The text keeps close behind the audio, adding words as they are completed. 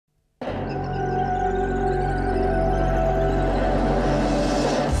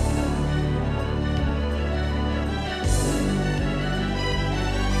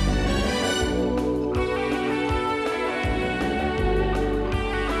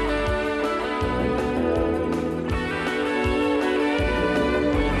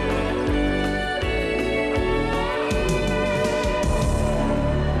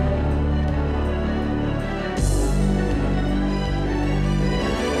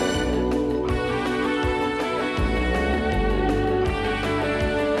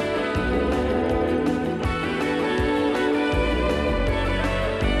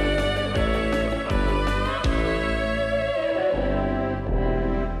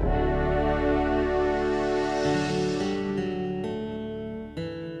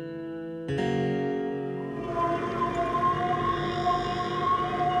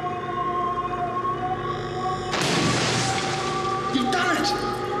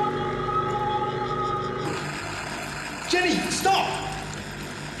Jenny, stop!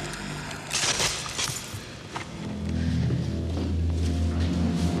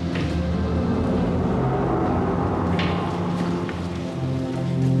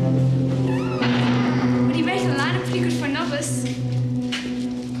 What do you rate Alana? Pretty good for a novice.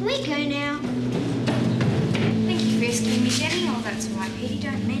 Can we go now? Thank you for rescuing me, Jenny. Oh, that's all right, Petey.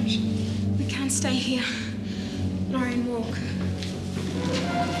 Don't mention it. We can't stay here. Lauren, walk.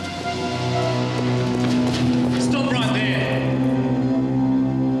 Stop right there!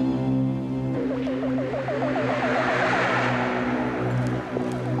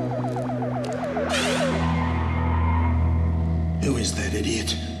 Who is that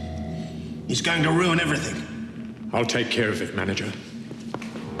idiot? He's going to ruin everything. I'll take care of it, manager.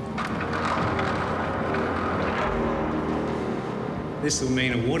 This will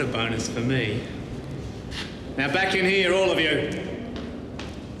mean a water bonus for me. Now back in here, all of you.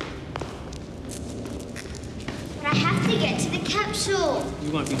 But I have to get to the capsule.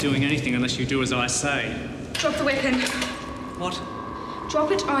 You won't be doing anything unless you do as I say. Drop the weapon. What?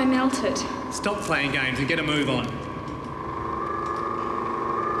 Drop it or I melt it. Stop playing games and get a move on.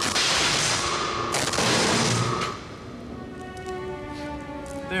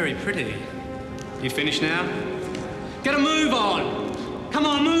 Very pretty. You finished now? Get a move on! Come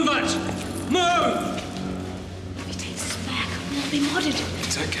on, move it! Move! If he takes us back, we'll be modded.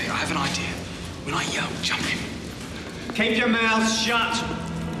 It's okay, I have an idea. When I yell, jump in. Keep your mouth shut!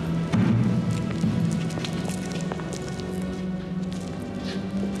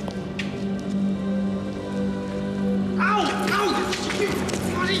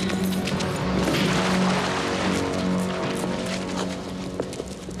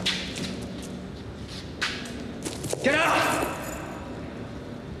 Get up!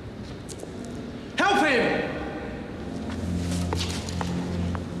 Help him!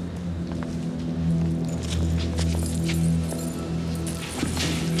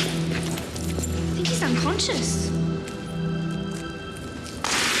 I think he's unconscious.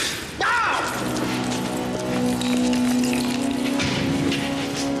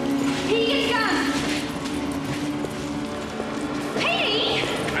 Petey, get a gun! Petey!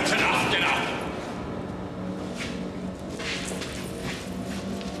 That's enough, get up!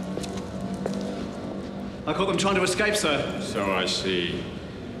 I caught them trying to escape, sir. So I see.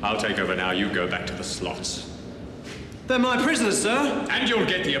 I'll take over now. You go back to the slots. They're my prisoners, sir. And you'll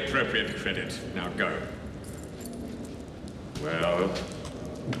get the appropriate credit. Now go. Well,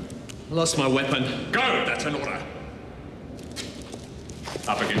 I lost my weapon. go! That's an order.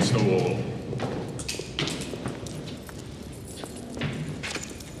 Up against the wall.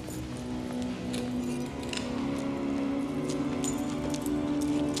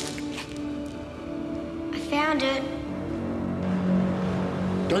 I found it.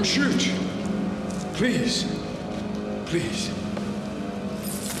 Don't shoot! Please. Please.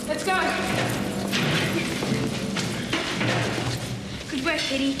 Let's go. Good work,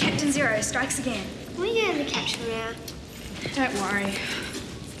 Petey. Captain Zero strikes again. Can we go to the capsule now? Don't worry.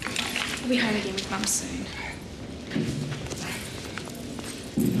 We'll be home again with Mum soon.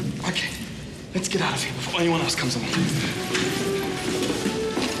 Okay, let's get out of here before anyone else comes along.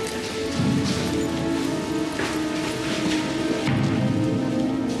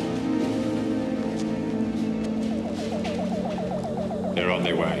 They're on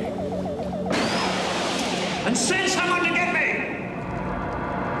their way. And send someone to get me!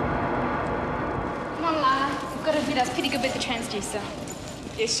 Come on, Lara. You've got to admit I was pretty good with the transducer.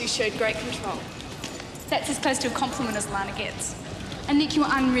 Yes, you showed great control. That's as close to a compliment as Lana gets. And Nick, you were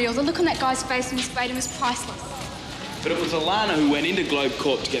unreal. The look on that guy's face when he sprayed him was priceless. But it was Alana who went into Globe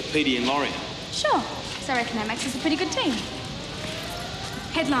Corp to get Petey and Laurie. Sure. So I reckon that makes us a pretty good team.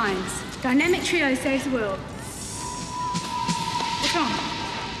 Headlines. Dynamic trio saves the world. What's wrong?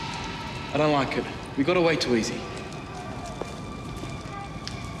 I don't like it. We got away too easy.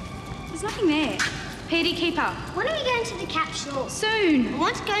 There's nothing there. Petey, keep up. When are we going to the capsule? Soon. I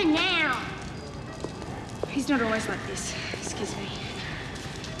want to go now. He's not always like this. Excuse me.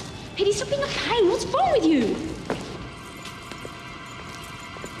 Petey, stop being a pain. What's wrong with you?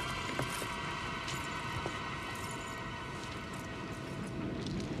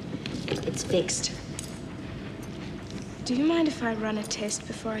 It's fixed. Do you mind if I run a test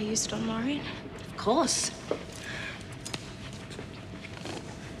before I use it on Lauren? Of course.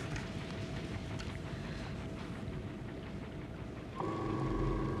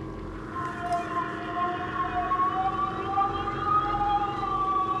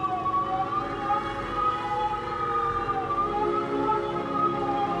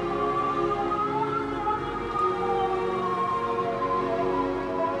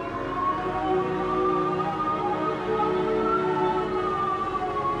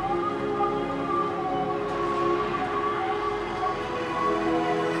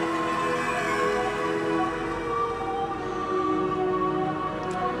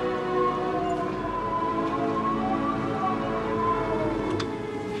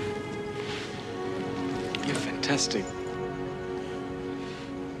 Fantastic.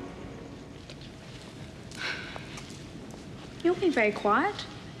 You're being very quiet.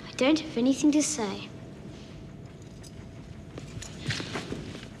 I don't have anything to say.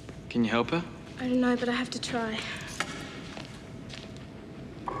 Can you help her? I don't know, but I have to try.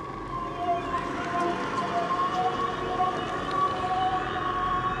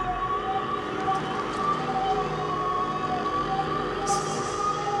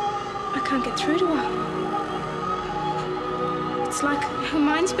 I can't get through to her. It's like her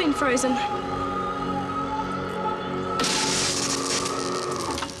mind's been frozen. I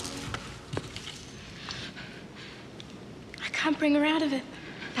can't bring her out of it.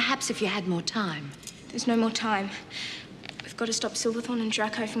 Perhaps if you had more time. There's no more time. We've got to stop Silverthorne and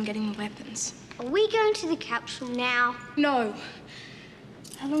Draco from getting the weapons. Are we going to the capsule now? No.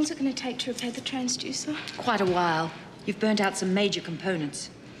 How long is it going to take to repair the transducer? Quite a while. You've burnt out some major components.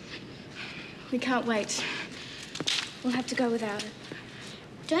 We can't wait. We'll have to go without it.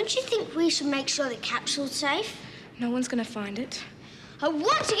 Don't you think we should make sure the capsule's safe? No one's going to find it. I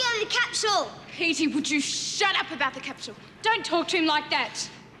want to go to the capsule! Petey, would you shut up about the capsule? Don't talk to him like that.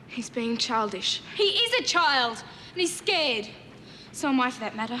 He's being childish. He is a child, and he's scared. So am I, for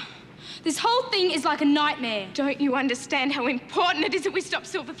that matter. This whole thing is like a nightmare. Don't you understand how important it is that we stop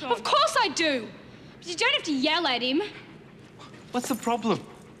Silverthorne? Of course I do. But you don't have to yell at him. What's the problem?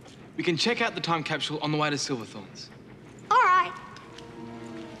 We can check out the time capsule on the way to Silverthorns. All right.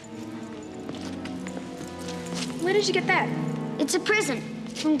 Where did you get that? It's a present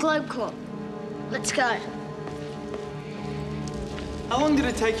from Globe Corp. Let's go. How long did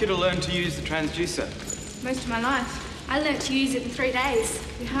it take you to learn to use the transducer? Most of my life. I learnt to use it in 3 days.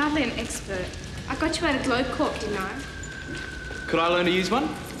 You're hardly an expert. I got you out of Globe Corp, didn't I? Could I learn to use one?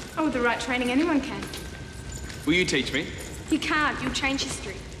 Oh, with the right training, anyone can. Will you teach me? You can't. You'll change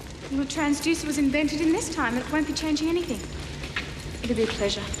history. Your transducer was invented in this time, and it won't be changing anything. It'll be a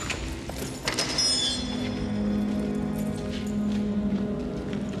pleasure.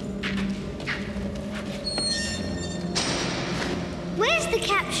 Where's the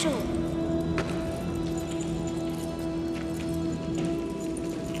capsule?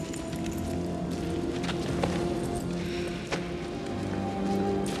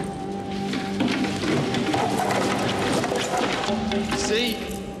 See?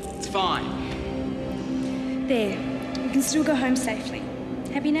 It's fine. There. You can still go home safely.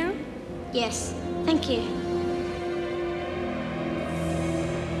 Happy now? Yes, thank you.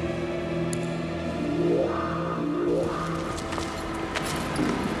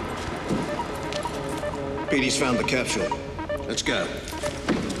 Petey's found the capsule. Let's go.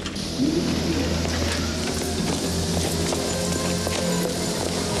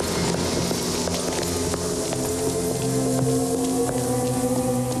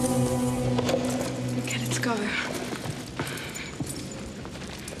 Okay, let's go.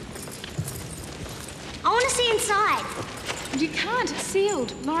 I want to see inside. You can't. It's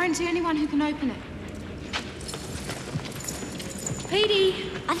sealed. Lauren's the only one who can open it.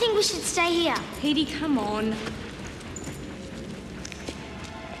 Petey! I think we should stay here. Petey, come on.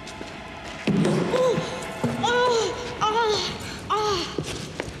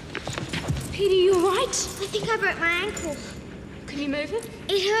 Petey, you all right? I think I broke my ankle. Can you move it?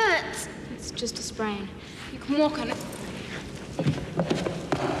 It hurts. It's just a sprain. You can walk on it.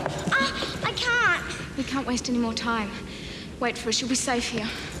 I can't. We can't waste any more time. Wait for us. You'll be safe here.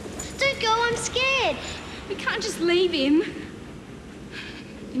 Don't go, I'm scared. We can't just leave him.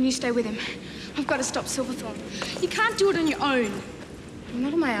 And you stay with him. I've got to stop Silverthorne. You can't do it on your own. I'm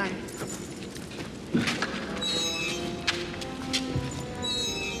not on my own.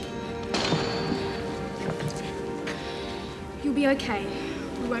 You'll be okay.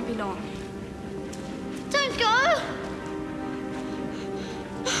 We won't be long. Don't go.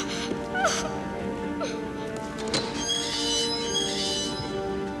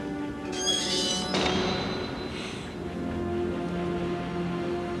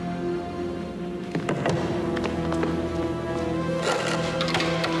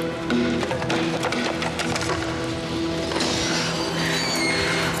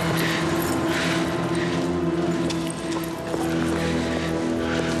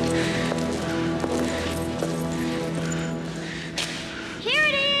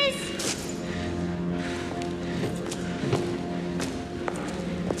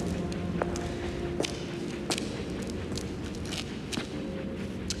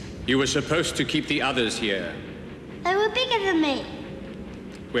 You were supposed to keep the others here. They were bigger than me.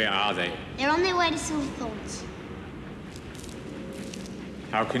 Where are they? They're on their way to Silverthorns.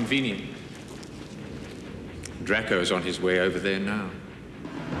 How convenient. Draco's on his way over there now.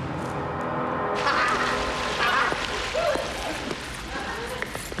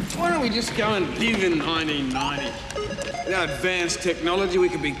 Why don't we just go and live in 1990? With our advanced technology, we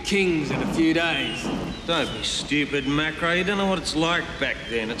could be kings in a few days. Don't be stupid, Macro. You don't know what it's like back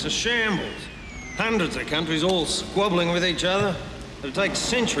then. It's a shambles. Hundreds of countries all squabbling with each other. It'll take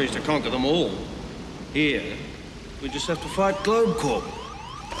centuries to conquer them all. Here, we just have to fight Globe Corp.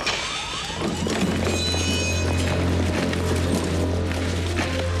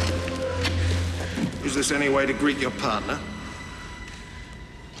 Is this any way to greet your partner?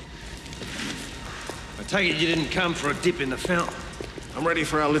 I take it you didn't come for a dip in the fountain. I'm ready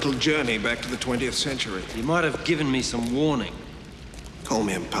for our little journey back to the 20th century. You might have given me some warning. Call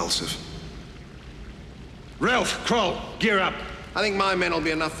me impulsive. Ralph, Kroll, gear up. I think my men will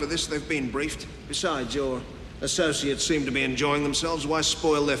be enough for this. They've been briefed. Besides, your associates seem to be enjoying themselves. Why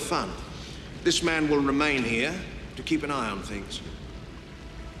spoil their fun? This man will remain here to keep an eye on things.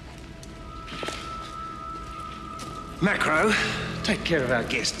 Macro, take care of our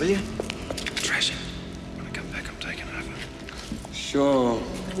guest, will you? Trash him. When I come back, I'm taking over. Sure.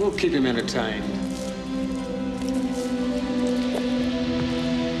 We'll keep him entertained.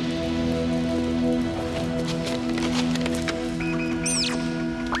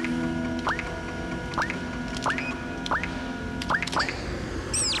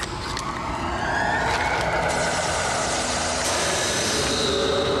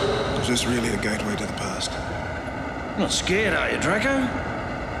 Is this really a gateway to the past? Not scared, are you, Draco?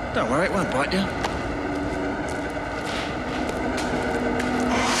 Don't worry, it won't bite you.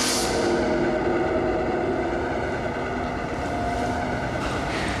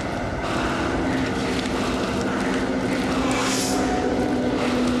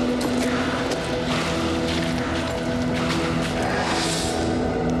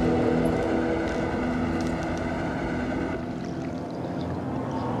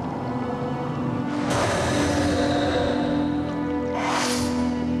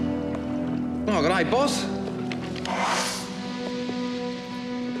 Oh, g'day, boss.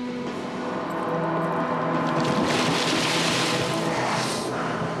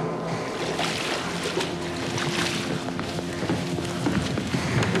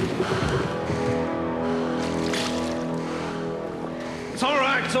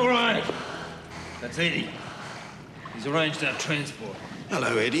 It's all right. That's Eddie. He's arranged our transport.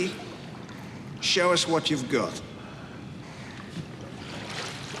 Hello, Eddie. Show us what you've got.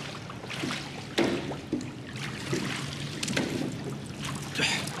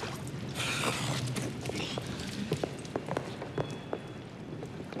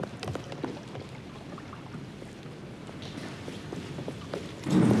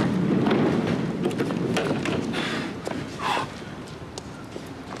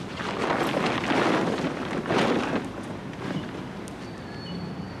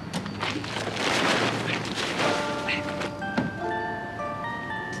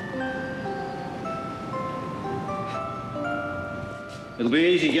 It'll be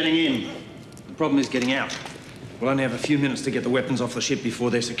easy getting in. The problem is getting out. We'll only have a few minutes to get the weapons off the ship before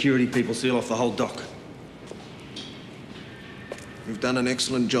their security people seal off the whole dock. You've done an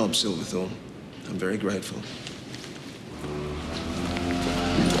excellent job, Silverthorne. I'm very grateful.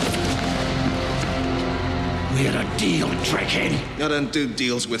 We had a deal, Drakehead. I don't do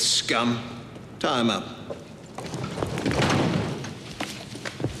deals with scum. Tie him up.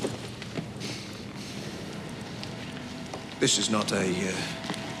 This is not a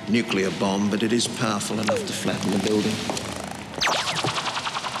nuclear bomb, but it is powerful enough to flatten the building.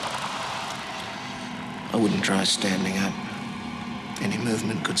 I wouldn't try standing up. Any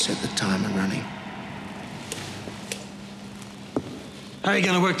movement could set the timer running. How are you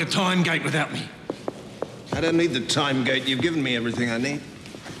going to work the time gate without me? I don't need the time gate. You've given me everything I need.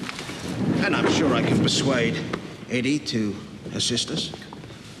 And I'm sure I can persuade Eddie to assist us.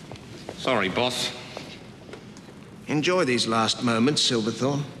 Sorry, boss. Enjoy these last moments,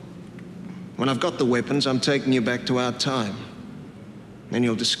 Silverthorne. When I've got the weapons, I'm taking you back to our time. Then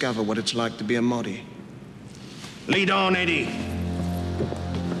you'll discover what it's like to be a Modi. Lead on, Eddie.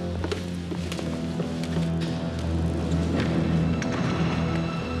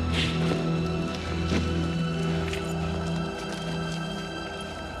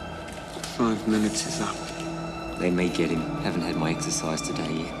 "5 minutes is up." They may get him. Haven't had my exercise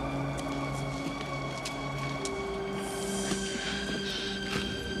today yet.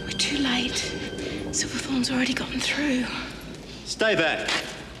 We're too late. Silverthorne's already gotten through. Stay back.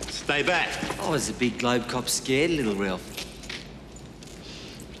 Stay back. Oh, is the big globe cop scared, little Ralph?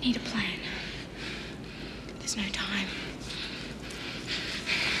 We need a plan. There's no time.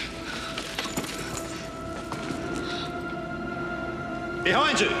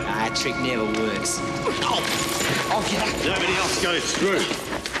 Behind you! That trick never works. Nobody else goes through.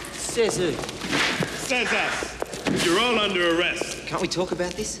 Says who? Says us. You're all under arrest. Can't we talk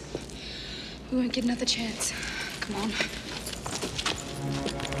about this? We won't get another chance. Come on.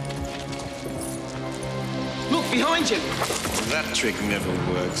 Look, behind you! That trick never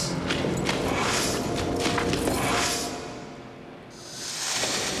works.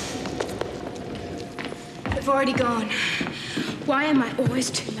 They've already gone. Why am I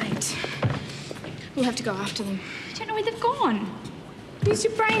always too late? We'll have to go after them. I don't know where they've gone. Use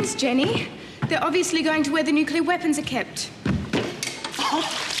your brains, Jenny. They're obviously going to where the nuclear weapons are kept. Oh,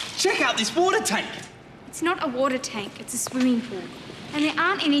 check out this water tank. It's not a water tank, it's a swimming pool. And there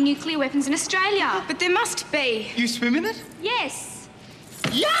aren't any nuclear weapons in Australia. But there must be. You swim in it? Yes.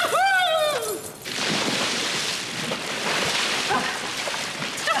 Yahoo!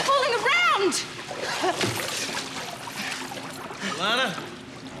 Stop falling around! Lana?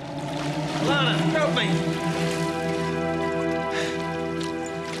 Lana, help me!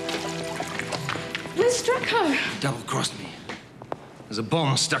 Where's Draco? Double-crossed me. There's a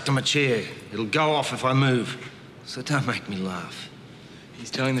bomb stuck to my chair. It'll go off if I move. So don't make me laugh. He's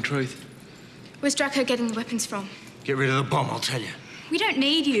telling the truth. Where's Draco getting the weapons from? Get rid of the bomb, I'll tell you. We don't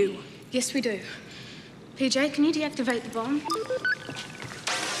need you. Yes, we do. PJ, can you deactivate the bomb?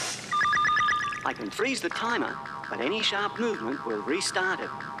 I can freeze the timer, but any sharp movement will restart it.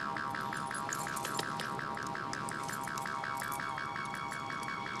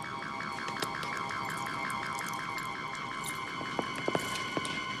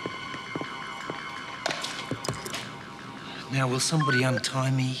 Now, will somebody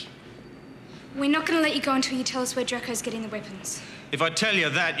untie me? We're not going to let you go until you tell us where Draco's getting the weapons. If I tell you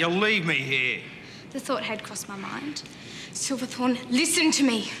that, you'll leave me here. The thought had crossed my mind. Silverthorne, listen to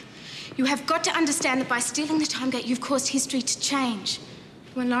me. You have got to understand that by stealing the time gate, you've caused history to change.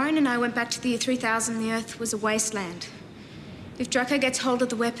 When Lauren and I went back to the year 3000, the Earth was a wasteland. If Draco gets hold of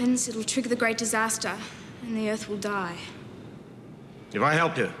the weapons, it'll trigger the Great Disaster, and the Earth will die. If I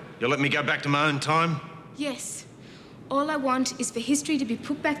help you, you'll let me go back to my own time? Yes. All I want is for history to be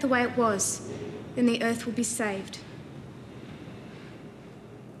put back the way it was. Then the Earth will be saved.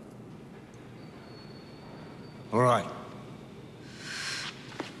 All right.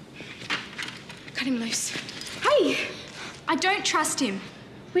 Cut him loose. Hey! I don't trust him.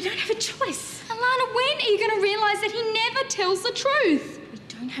 We don't have a choice. Alana, when are you going to realise that he never tells the truth? We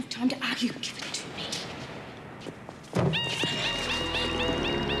don't have time to argue. Give it to me.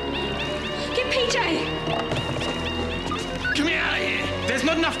 Get PJ! Get me out of here! There's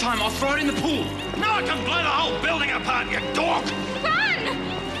not enough time. I'll throw it in the pool. No, I can blow the whole building apart, you dog! Run!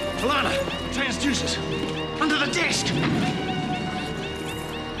 Alana, transducers. Under the desk.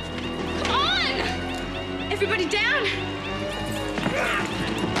 Come on! Everybody down!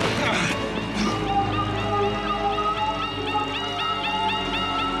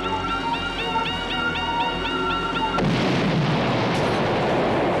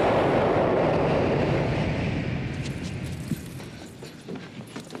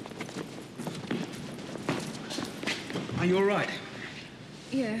 Are you all right?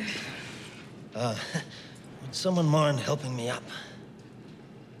 Yeah. Would someone mind helping me up?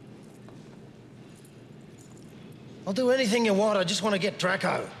 I'll do anything you want. I just want to get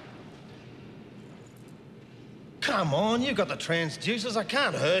Draco. Come on, you've got the transducers. I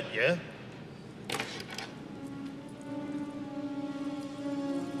can't hurt you.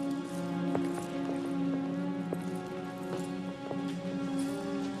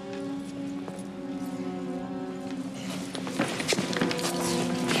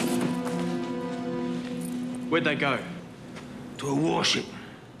 Where'd they go? To a warship.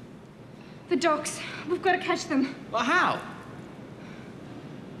 The docks. We've got to catch them. Well, how?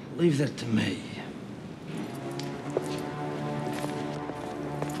 Leave that to me.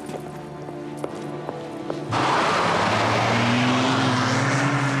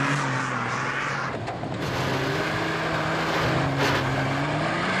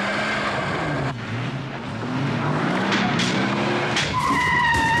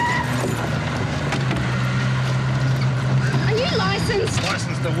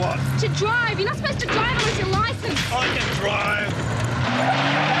 Licensed to what? To drive. You're not supposed to drive unless you're licensed. I can drive.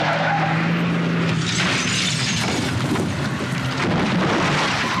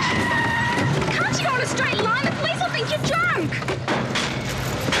 Can't you go on a straight line? The police will think you're drunk.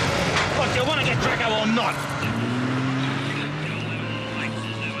 What, do you want to get Draco or not?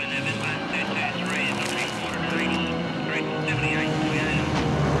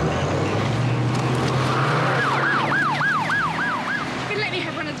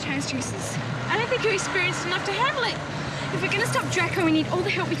 Transducers. I don't think you're experienced enough to handle it. If we're going to stop Draco, we need all the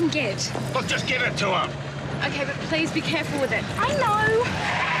help we can get. Look, just give it to him. Okay, but please be careful with it. I know.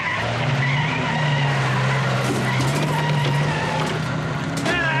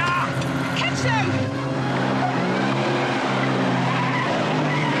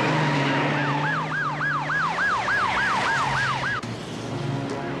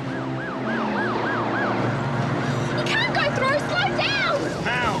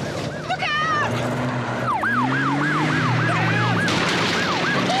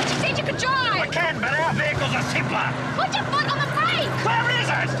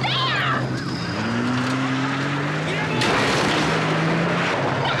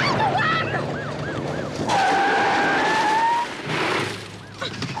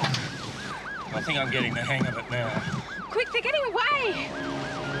 I'm getting the hang of it now. Quick, they're getting away!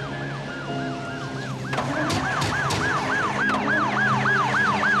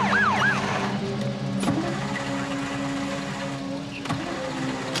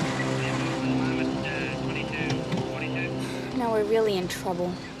 Now we're really in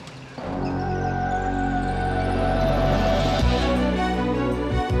trouble.